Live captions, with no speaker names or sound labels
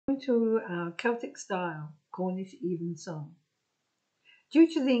to our Celtic style Cornish Evensong.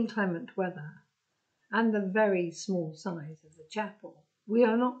 Due to the inclement weather and the very small size of the chapel, we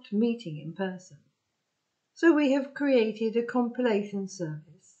are not meeting in person. So we have created a compilation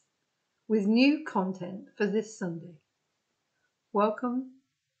service with new content for this Sunday. Welcome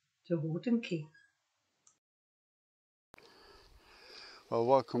to Halton Quay. Well,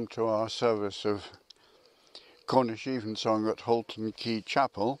 welcome to our service of Cornish Evensong at Halton Quay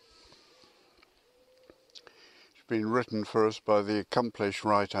Chapel. It's been written for us by the accomplished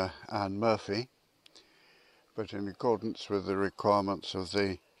writer Anne Murphy, but in accordance with the requirements of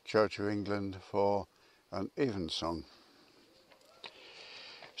the Church of England for an Evensong.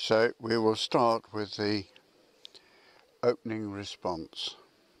 So we will start with the opening response.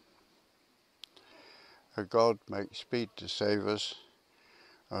 O God, make speed to save us.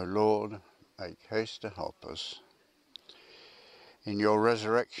 O Lord, make haste to help us. In your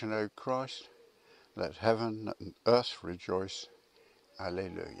resurrection, O Christ, let heaven and earth rejoice.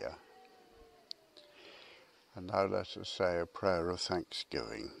 Alleluia. And now let us say a prayer of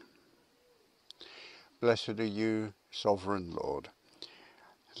thanksgiving. Blessed are you, Sovereign Lord,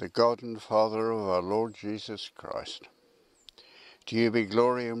 the God and Father of our Lord Jesus Christ. To you be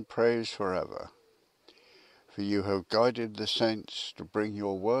glory and praise forever. For you have guided the saints to bring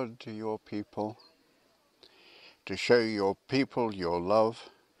your word to your people, to show your people your love,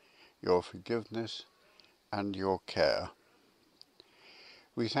 your forgiveness, and your care.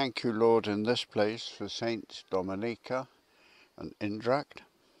 We thank you, Lord, in this place for Saints Dominica and Indracht,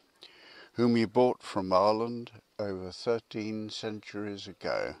 whom you brought from Ireland over 13 centuries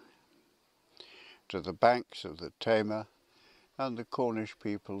ago, to the banks of the Tamar and the Cornish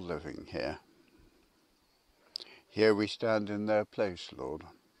people living here. Here we stand in their place, Lord.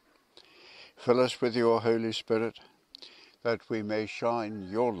 Fill us with your Holy Spirit, that we may shine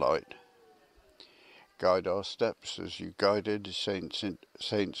your light. Guide our steps as you guided Saints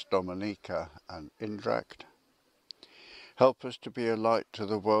Dominica and Indracht. Help us to be a light to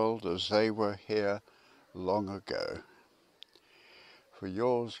the world as they were here long ago. For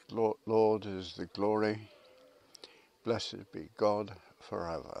yours, Lord, is the glory. Blessed be God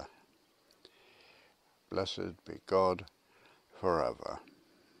forever. Blessed be God forever.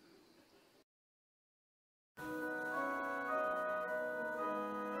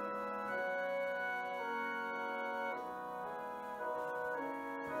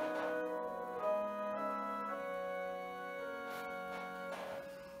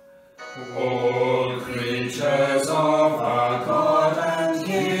 All creatures of our God and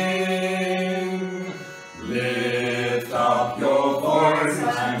King, lift up your voice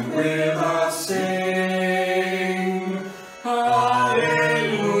and with us sing. Hallelujah,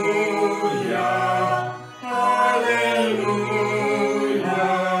 hallelujah.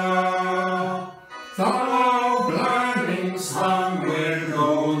 Thou blinding sun with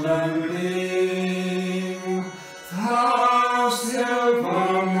golden gleam, thou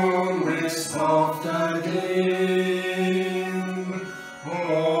silver moon with softer gleam.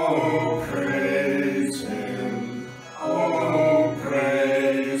 Oh, praise him, oh,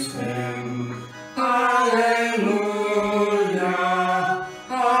 praise him. Hallelujah,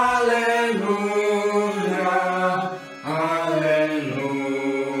 hallelujah, hallelujah.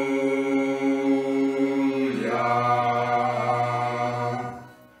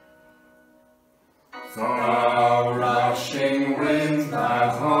 Thou rushing wind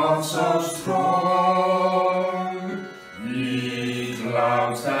that heart so strong, ye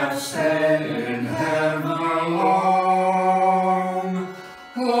clouds that stay in heaven along.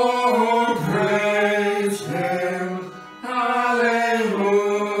 Oh, praise him, hallelujah.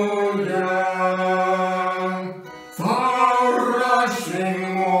 Thou rushing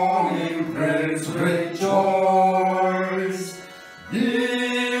morning, praise, rejoice.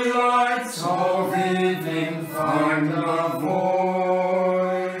 Ye lights of evening, find a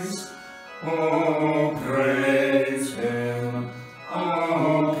voice. Oh, praise him,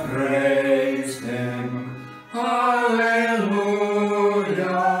 oh, praise him. Hallelujah,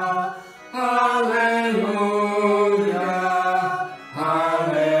 hallelujah,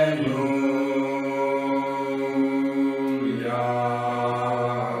 hallelujah.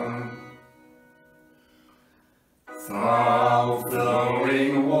 Thou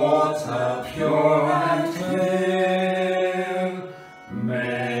flowing water, pure and clear,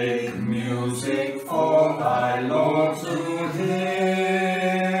 make music for thy Lord to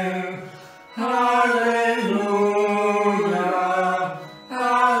hear. Hallelujah,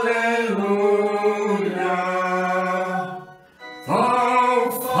 hallelujah. Thou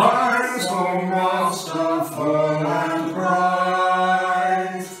fire so masterful and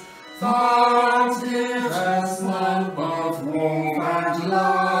bright,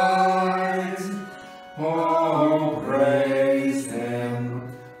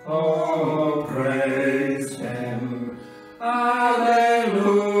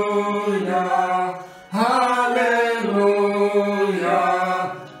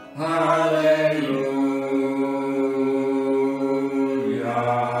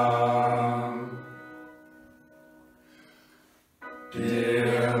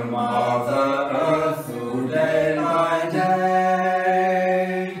 realm of the earth through day by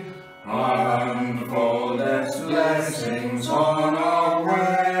day, unfold its blessings on our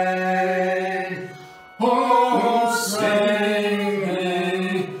way. Oh, sing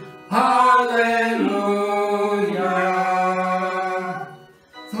ye, hallelujah.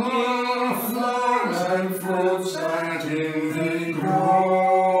 The flowers and fruits that in thee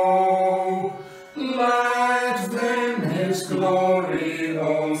grow, let them his glory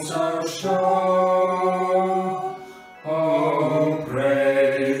also show. Oh,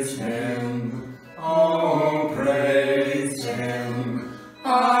 praise him, oh, praise him.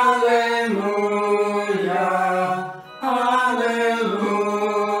 Hallelujah, hallelujah,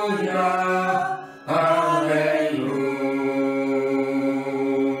 hallelujah.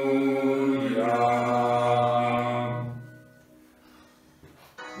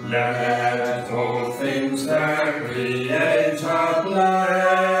 Let all things that Creator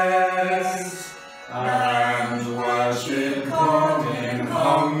bless, and worship God in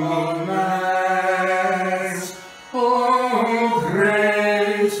humbleness. Oh,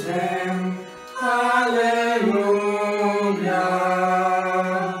 praise him, hallelujah.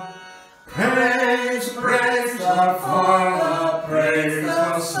 Praise, praise the Father, praise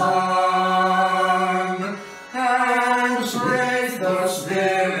the Son, and praise the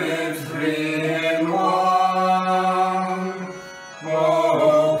Spirit, three in one.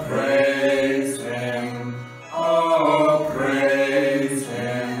 Oh, praise him, oh, praise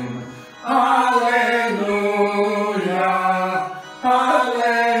him. Hallelujah,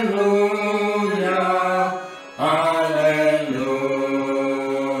 hallelujah, hallelujah.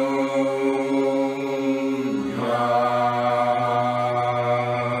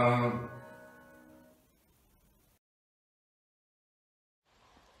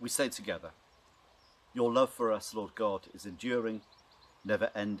 We say together, your love for us, Lord God, is enduring, never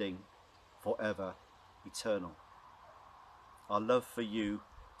ending, forever, eternal. Our love for you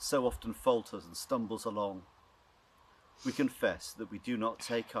so often falters and stumbles along. We confess that we do not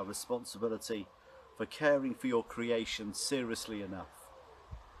take our responsibility for caring for your creation seriously enough.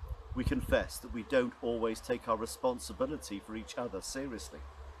 We confess that we don't always take our responsibility for each other seriously.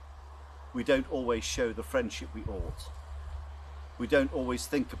 We don't always show the friendship we ought. We don't always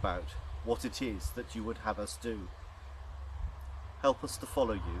think about what it is that you would have us do. Help us to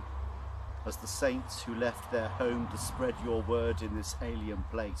follow you, as the saints who left their home to spread your word in this alien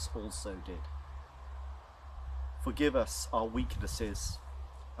place also did. Forgive us our weaknesses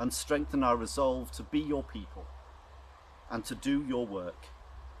and strengthen our resolve to be your people and to do your work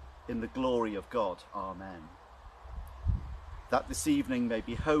in the glory of God. Amen. That this evening may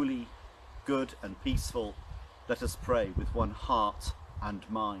be holy, good and peaceful, let us pray with one heart and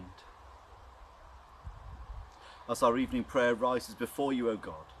mind. As our evening prayer rises before you, O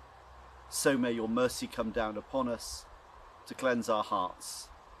God, so may your mercy come down upon us to cleanse our hearts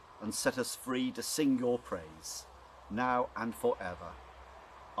and set us free to sing your praise, now and forever.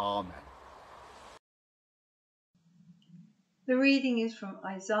 Amen. The reading is from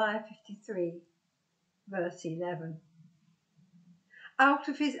Isaiah 53, verse 11. Out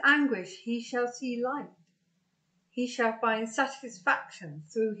of his anguish he shall see light. He shall find satisfaction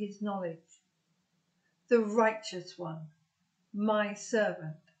through his knowledge. The righteous one, my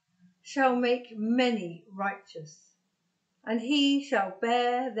servant, shall make many righteous, and he shall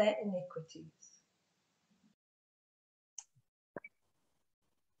bear their iniquities.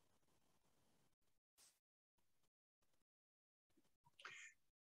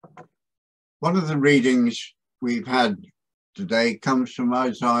 One of the readings we've had today comes from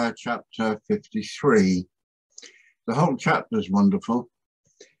Isaiah chapter 53. The whole chapter is wonderful,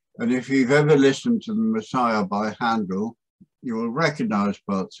 and if you've ever listened to the Messiah by Handel, you will recognize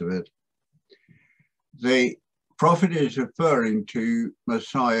parts of it. The prophet is referring to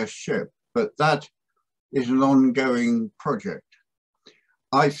Messiah's ship, but that is an ongoing project.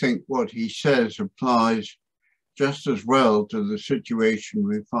 I think what he says applies just as well to the situation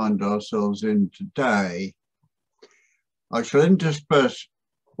we find ourselves in today. I shall intersperse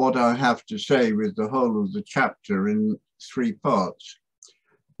what I have to say with the whole of the chapter in three parts.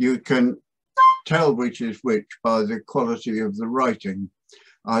 You can tell which is which by the quality of the writing.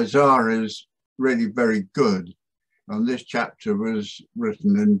 Isaiah is really very good, and this chapter was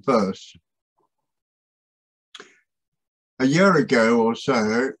written in verse. A year ago or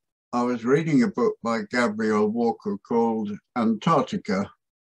so, I was reading a book by Gabrielle Walker called Antarctica.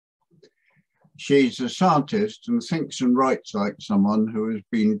 She's a scientist and thinks and writes like someone who has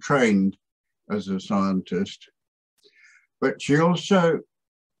been trained as a scientist. But she also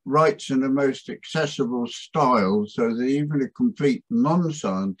writes in a most accessible style so that even a complete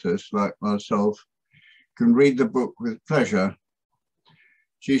non-scientist like myself can read the book with pleasure.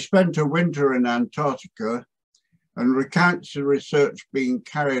 She spent a winter in Antarctica and recounts the research being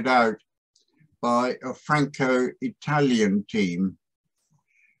carried out by a Franco-Italian team.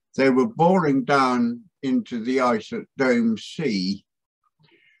 They were boring down into the ice at Dome C.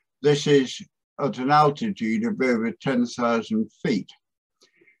 This is at an altitude of over 10,000 feet.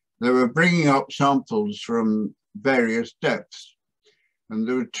 They were bringing up samples from various depths, and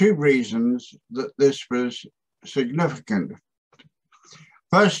there were two reasons that this was significant.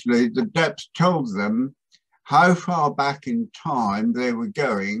 Firstly, the depth told them how far back in time they were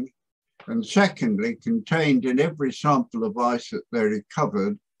going, and secondly, contained in every sample of ice that they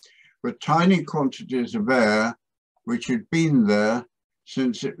recovered were tiny quantities of air which had been there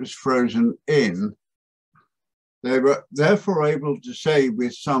since it was frozen in. They were therefore able to say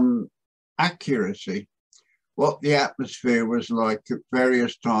with some accuracy what the atmosphere was like at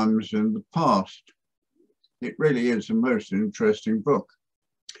various times in the past. It really is a most interesting book.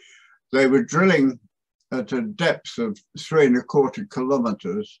 They were drilling at a depth of 3¼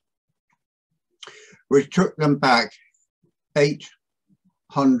 kilometers, which took them back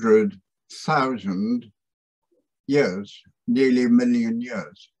 800,000 years, nearly 1 million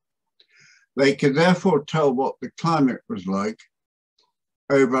years. They could therefore tell what the climate was like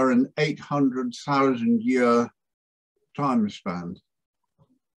over an 800,000 year time span.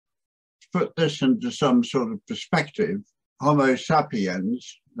 To put this into some sort of perspective, Homo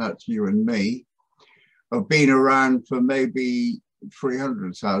sapiens, that's you and me, have been around for maybe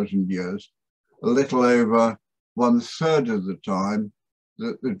 300,000 years, a little over 1/3 of the time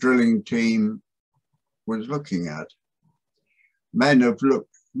that the drilling team was looking at. Men have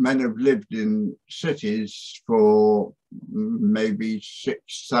lived in cities for maybe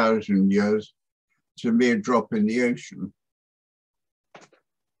 6,000 years. It's a mere drop in the ocean.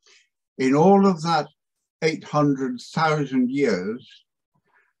 In all of that 800,000 years,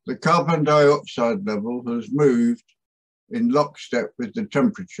 the carbon dioxide level has moved in lockstep with the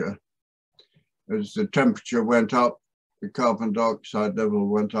temperature. As the temperature went up, the carbon dioxide level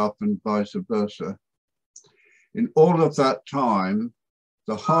went up and vice versa. In all of that time,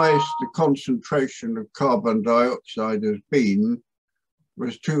 the highest the concentration of carbon dioxide has been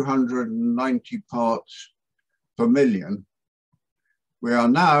was 290 parts per million. We are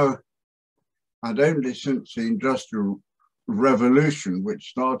now, and only since the Industrial Revolution, which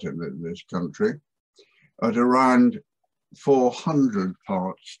started in this country, at around 400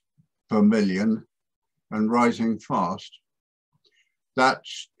 parts per million and rising fast.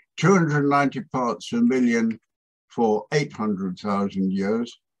 That's 290 parts per million for 800,000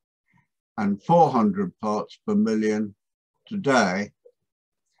 years and 400 parts per million today.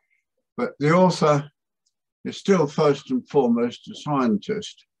 But the author is still first and foremost a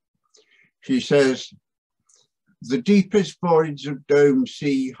scientist. She says, the deepest voids of Dome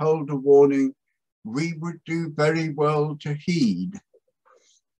C hold a warning we would do very well to heed.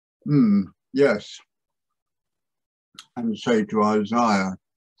 Yes. And so to Isaiah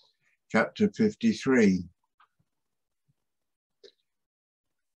chapter 53.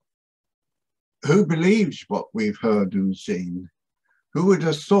 Who believes what we've heard and seen? Who would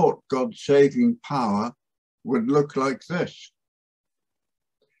have thought God's saving power would look like this?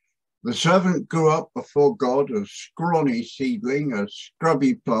 The servant grew up before God, a scrawny seedling, a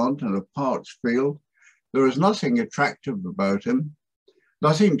scrubby plant in a parched field. There was nothing attractive about him,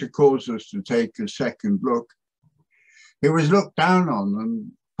 nothing to cause us to take a second look. He was looked down on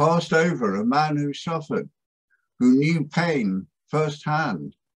and passed over, a man who suffered, who knew pain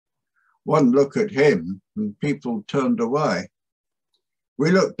firsthand. One look at him and people turned away.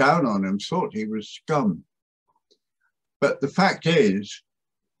 We looked down on him, thought he was scum. But the fact is,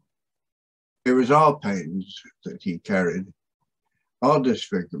 it was our pains that he carried, our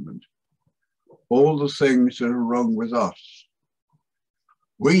disfigurement, all the things that are wrong with us.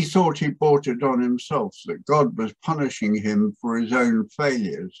 We thought he brought it on himself, that God was punishing him for his own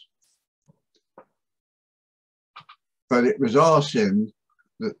failures. But it was our sin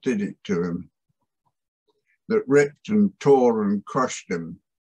that did it to him, that ripped and tore and crushed him.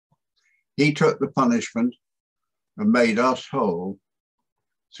 He took the punishment and made us whole.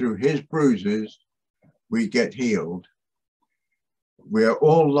 Through his bruises, we get healed. We are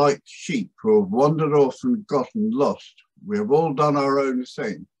all like sheep who have wandered off and gotten lost. We have all done our own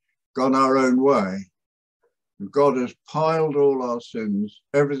thing, gone our own way. And God has piled all our sins,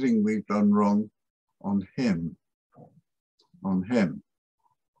 everything we've done wrong, on him. On him.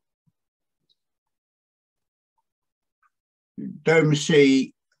 Dome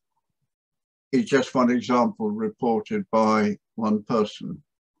C is just one example reported by one person.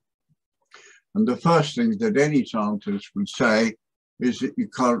 And the first thing that any scientist would say is that you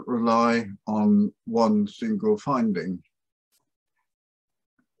can't rely on one single finding.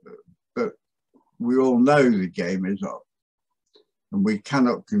 But we all know the game is up, and we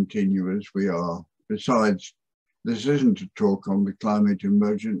cannot continue as we are. Besides, this isn't a talk on the climate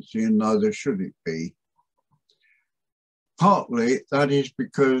emergency, and neither should it be. Partly that is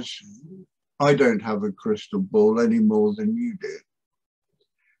because I don't have a crystal ball any more than you do.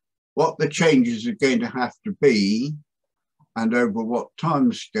 What the changes are going to have to be and over what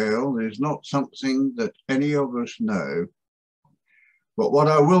time scale is not something that any of us know. But what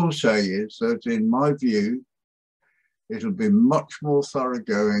I will say is that in my view, it'll be much more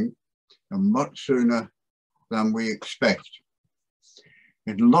thoroughgoing and much sooner than we expect.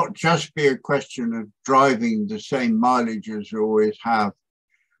 It'll not just be a question of driving the same mileage as we always have,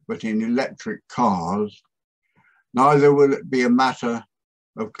 but in electric cars. Neither will it be a matter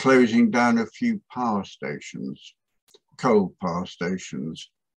of closing down a few power stations, coal power stations.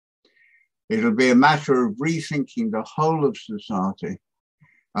 It'll be a matter of rethinking the whole of society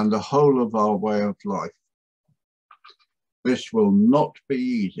and the whole of our way of life. This will not be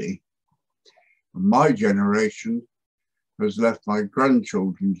easy. My generation has left my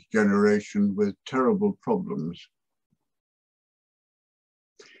grandchildren's generation with terrible problems.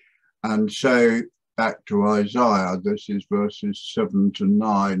 And so back to Isaiah, this is verses 7 to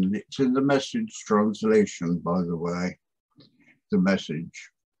 9, and it's in the Message translation, by the way, the Message.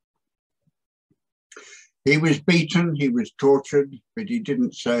 He was beaten, he was tortured, but he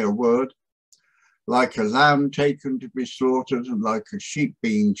didn't say a word. Like a lamb taken to be slaughtered and like a sheep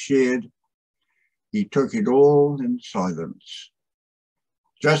being sheared, he took it all in silence.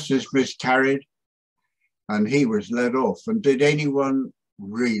 Justice miscarried, and he was led off. And did anyone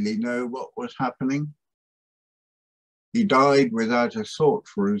really know what was happening? He died without a thought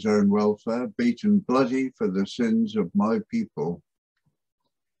for his own welfare, beaten bloody for the sins of my people.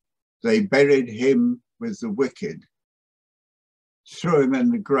 They buried him with the wicked, threw him in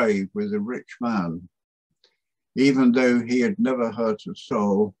the grave with a rich man, even though he had never hurt a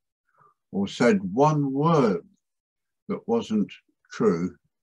soul or said one word that wasn't true.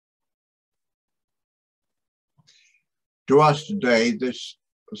 To us today, this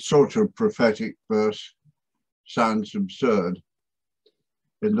sort of prophetic verse sounds absurd.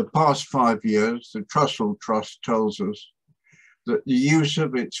 In the past 5 years, the Trussell Trust tells us that the use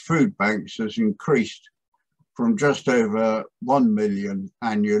of its food banks has increased from just over 1 million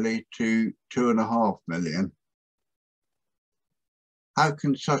annually to 2.5 million. How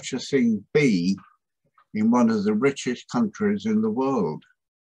can such a thing be in one of the richest countries in the world?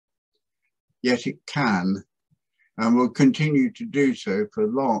 Yet it can, and will continue to do so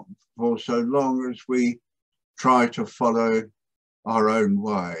for so long as we try to follow our own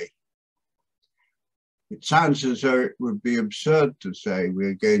way. It sounds as though it would be absurd to say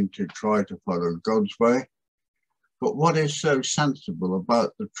we're going to try to follow God's way, but what is so sensible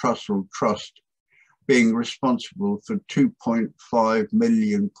about the Trussell Trust being responsible for 2.5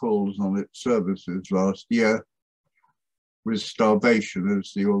 million calls on its services last year, with starvation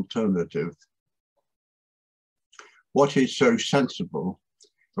as the alternative? What is so sensible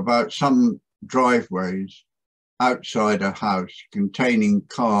about some driveways outside a house containing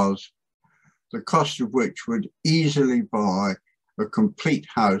cars, the cost of which would easily buy a complete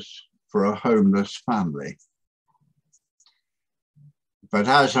house for a homeless family? But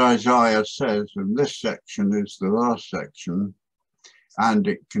as Isaiah says, and this section is the last section, and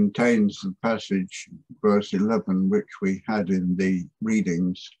it contains the passage, verse 11, which we had in the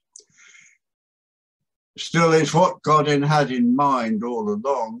readings, still is what God had in mind all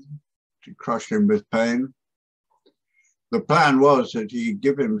along, to crush him with pain. The plan was that he'd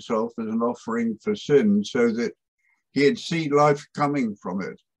give himself as an offering for sin so that he'd see life coming from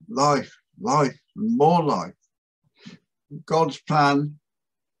it. Life, life, and more life. God's plan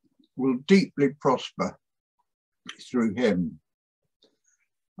will deeply prosper through him.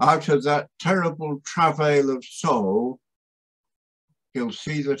 Out of that terrible travail of soul, he'll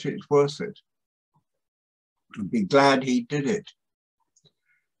see that it's worth it and be glad he did it.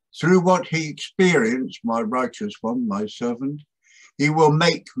 Through what he experienced, my righteous one, my servant, he will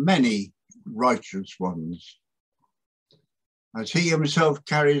make many righteous ones. As he himself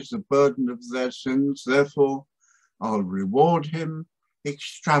carries the burden of their sins, therefore I'll reward him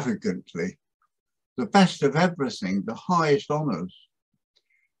extravagantly, the best of everything, the highest honours,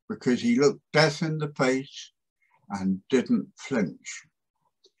 because he looked death in the face and didn't flinch,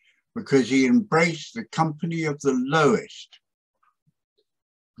 because he embraced the company of the lowest,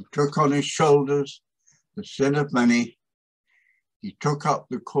 He took on his shoulders the sin of many. He took up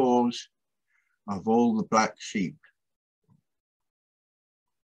the cause of all the black sheep.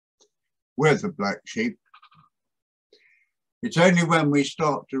 We're the black sheep. It's only when we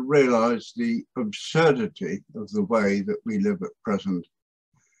start to realize the absurdity of the way that we live at present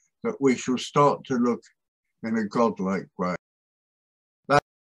that we shall start to look in a godlike way. That,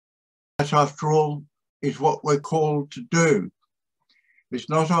 after all, is what we're called to do. It's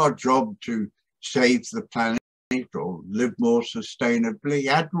not our job to save the planet or live more sustainably.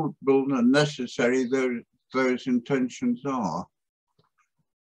 Admirable and necessary those intentions are.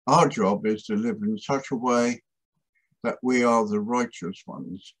 Our job is to live in such a way that we are the righteous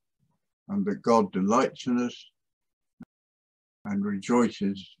ones and that God delights in us and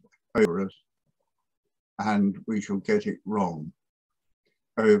rejoices over us, and we shall get it wrong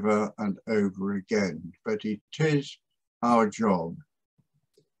over and over again. But it is our job,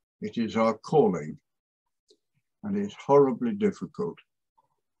 it is our calling, and it's horribly difficult.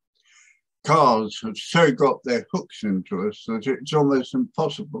 Cars have so got their hooks into us that it's almost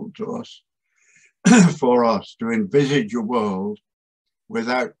impossible to us for us to envisage a world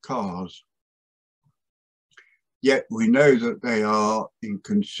without cars. Yet we know that they are in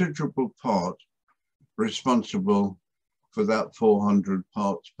considerable part responsible for that 400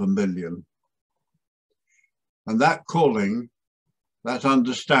 parts per million. And that calling, that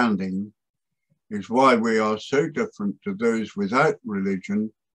understanding, is why we are so different to those without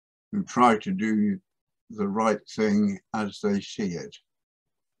religion who try to do the right thing as they see it.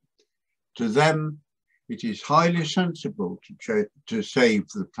 To them, it is highly sensible to save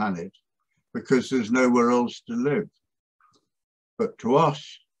the planet because there's nowhere else to live. But to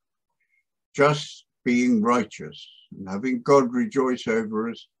us, just being righteous and having God rejoice over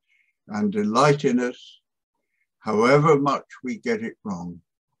us and delight in us, however much we get it wrong,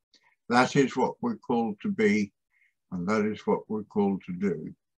 that is what we're called to be, and that is what we're called to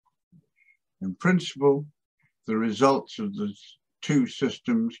do. In principle, the results of the two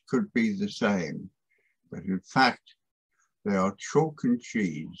systems could be the same, but in fact, they are chalk and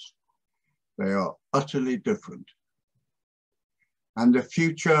cheese. They are utterly different. And the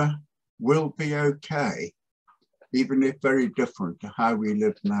future will be okay, even if very different to how we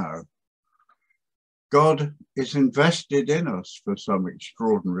live now. God is invested in us for some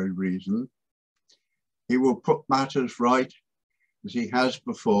extraordinary reason. He will put matters right as he has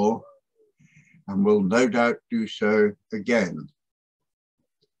before, and will no doubt do so again.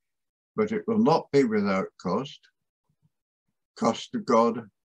 But it will not be without cost to God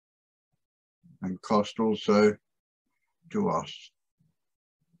and cost also to us.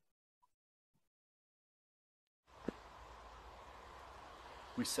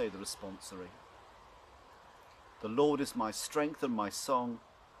 We say the responsory. The Lord is my strength and my song.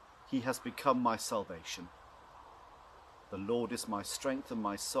 He has become my salvation. The Lord is my strength and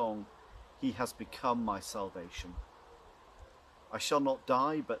my song. He has become my salvation. I shall not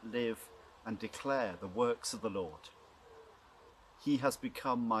die but live and declare the works of the Lord. He has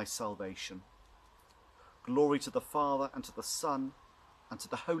become my salvation. Glory to the Father and to the Son and to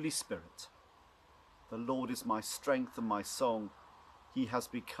the Holy Spirit. The Lord is my strength and my song. He has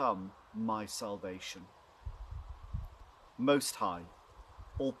become my salvation. Most High,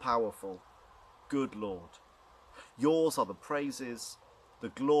 all-powerful, good Lord, yours are the praises, the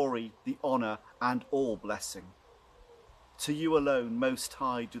glory, the honour, and all blessing. To you alone, Most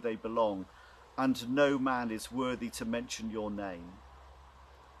High, do they belong, and no man is worthy to mention your name.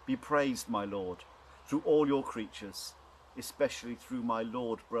 Be praised, my Lord, through all your creatures, especially through my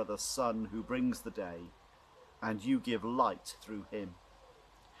Lord, brother, Son, who brings the day, and you give light through him.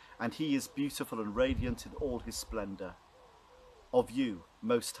 And he is beautiful and radiant in all his splendour. Of you,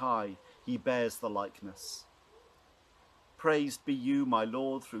 Most High, he bears the likeness. Praised be you, my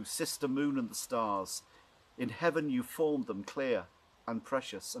Lord, through sister moon and the stars. In heaven you formed them clear and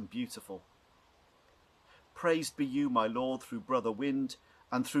precious and beautiful. Praised be you, my Lord, through brother wind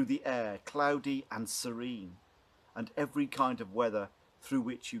and through the air, cloudy and serene, and every kind of weather through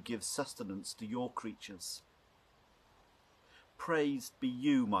which you give sustenance to your creatures. Praised be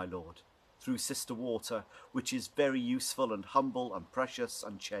you, my Lord, through sister water, which is very useful and humble and precious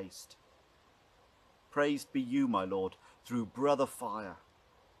and chaste. Praised be you, my Lord, through brother fire,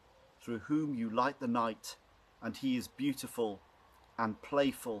 through whom you light the night, and he is beautiful and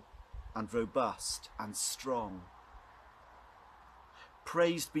playful and robust and strong.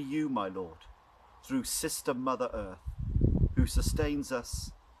 Praised be you, my Lord, through sister Mother Earth, who sustains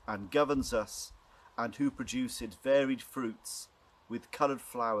us and governs us, and who produces varied fruits with coloured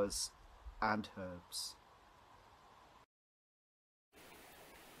flowers and herbs.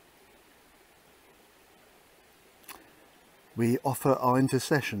 We offer our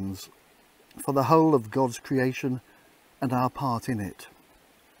intercessions for the whole of God's creation and our part in it.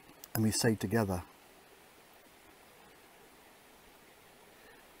 And we say together,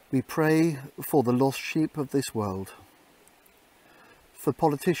 we pray for the lost sheep of this world, for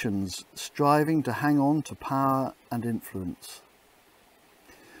politicians striving to hang on to power and influence,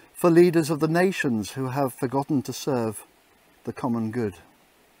 for leaders of the nations who have forgotten to serve the common good.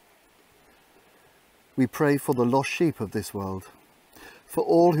 We pray for the lost sheep of this world, for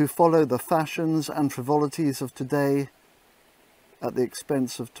all who follow the fashions and frivolities of today at the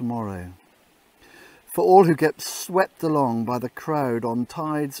expense of tomorrow, for all who get swept along by the crowd on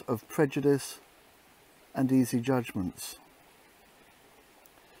tides of prejudice and easy judgments.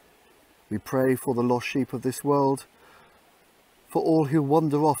 We pray for the lost sheep of this world, for all who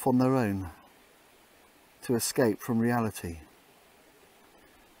wander off on their own to escape from reality,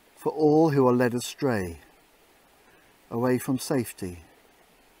 for all who are led astray, away from safety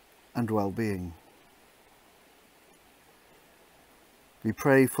and well-being. We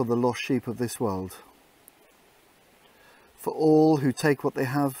pray for the lost sheep of this world, for all who take what they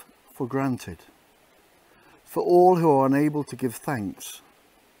have for granted, for all who are unable to give thanks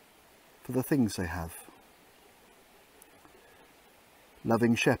for the things they have.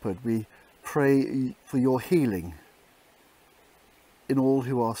 Loving Shepherd, we pray for your healing in all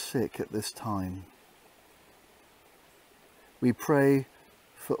who are sick at this time. We pray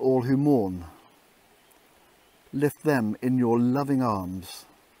for all who mourn. Lift them in your loving arms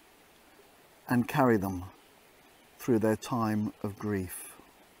and carry them through their time of grief.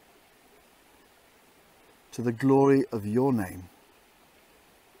 To the glory of your name.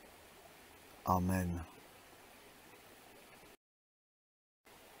 Amen.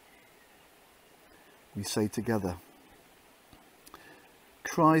 We say together,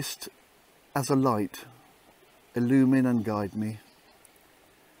 Christ, as a light, illumine and guide me.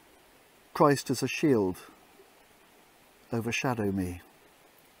 Christ, as a shield, overshadow me.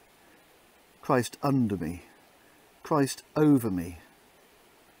 Christ, under me. Christ, over me.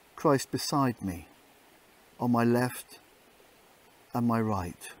 Christ, beside me, on my left and my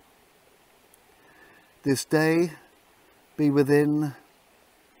right. This day be within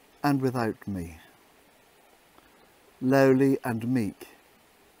and without me, lowly and meek,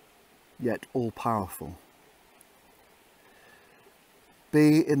 yet all-powerful.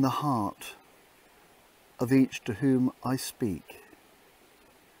 Be in the heart of each to whom I speak,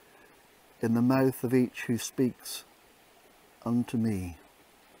 in the mouth of each who speaks unto me.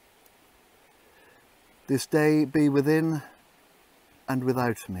 This day be within and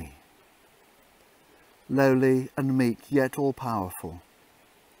without me, lowly and meek, yet all-powerful.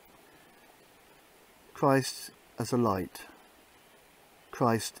 Christ as a light,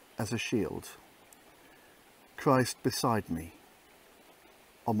 Christ as a shield, Christ beside me,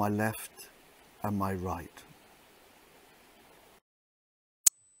 on my left and my right.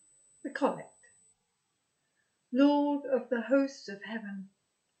 The Collect. Lord of the hosts of heaven,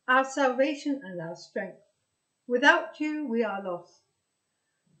 our salvation and our strength, without you we are lost.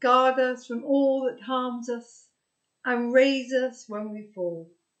 Guard us from all that harms us and raise us when we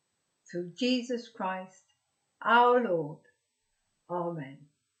fall. Through Jesus Christ, our Lord. Amen.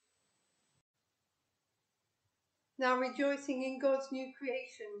 Now rejoicing in God's new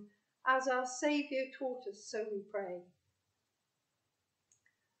creation, as our Saviour taught us, so we pray.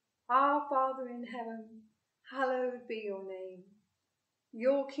 Our Father in heaven, hallowed be your name.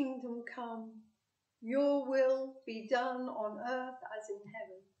 Your kingdom come, your will be done on earth as in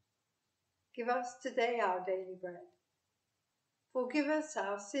heaven. Give us today our daily bread. Forgive us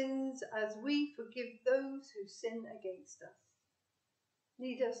our sins as we forgive those who sin against us.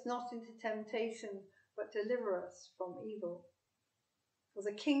 Lead us not into temptation, but deliver us from evil. For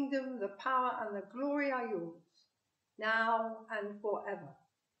the kingdom, the power, and the glory are yours, now and forever.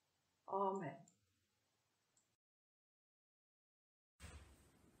 Amen.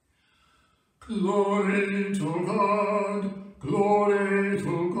 Glory to God, glory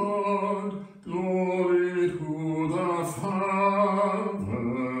to God, glory to the Father,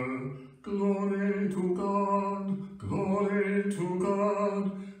 glory to God, glory to God,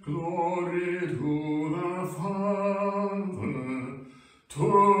 glory to the Father. To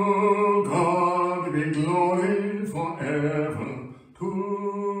God be glory forever, to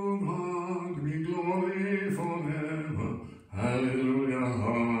God be glory forever. Hallelujah,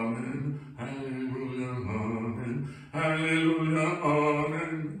 amen. Hallelujah, amen. Hallelujah,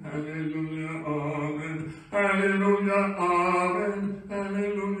 amen. Hallelujah, amen. Hallelujah, amen.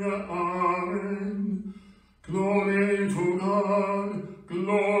 Hallelujah, amen. Glory to God,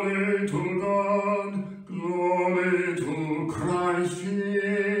 glory to God, glory to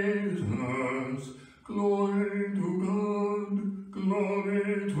Jesus. Glory to God, glory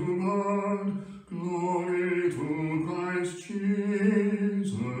to God, glory to Christ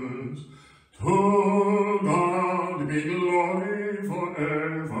Jesus. To God be glory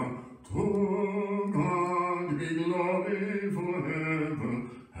forever, to God be glory forever.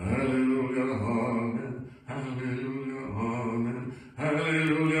 Hallelujah, amen, hallelujah, amen,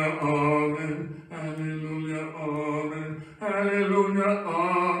 hallelujah, amen, hallelujah, amen, hallelujah,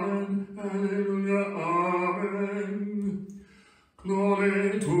 amen, hallelujah, amen.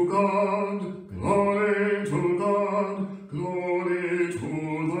 Glory to God, glory to God, glory to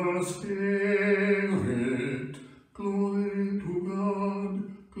the Spirit. Glory to God,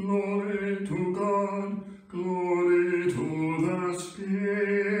 glory to God, glory to the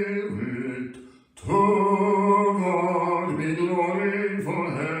Spirit. To God be glory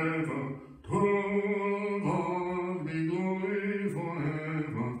forever, to God be glory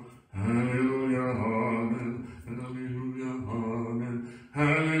forever. Hallelujah, amen, hallelujah, amen,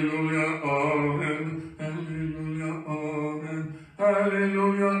 hallelujah, amen, hallelujah, amen,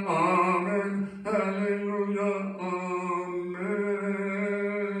 hallelujah, amen, hallelujah, amen.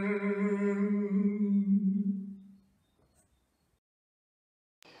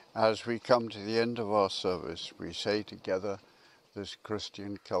 As we come to the end of our service, we say together this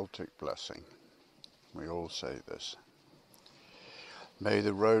Christian Celtic blessing. We all say this. May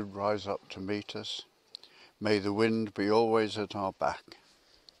the road rise up to meet us. May the wind be always at our back.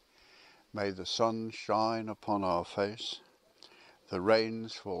 May the sun shine upon our face. The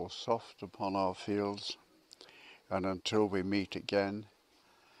rains fall soft upon our fields. And until we meet again,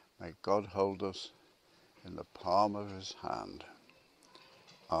 may God hold us in the palm of his hand.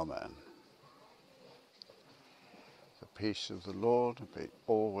 Amen. The peace of the Lord be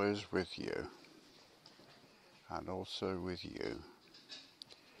always with you, and also with you.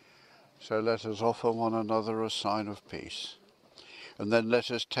 So let us offer one another a sign of peace, and then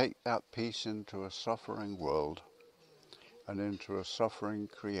let us take that peace into a suffering world and into a suffering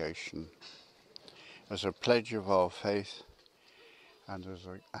creation as a pledge of our faith and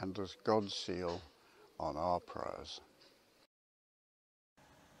as God's seal on our prayers.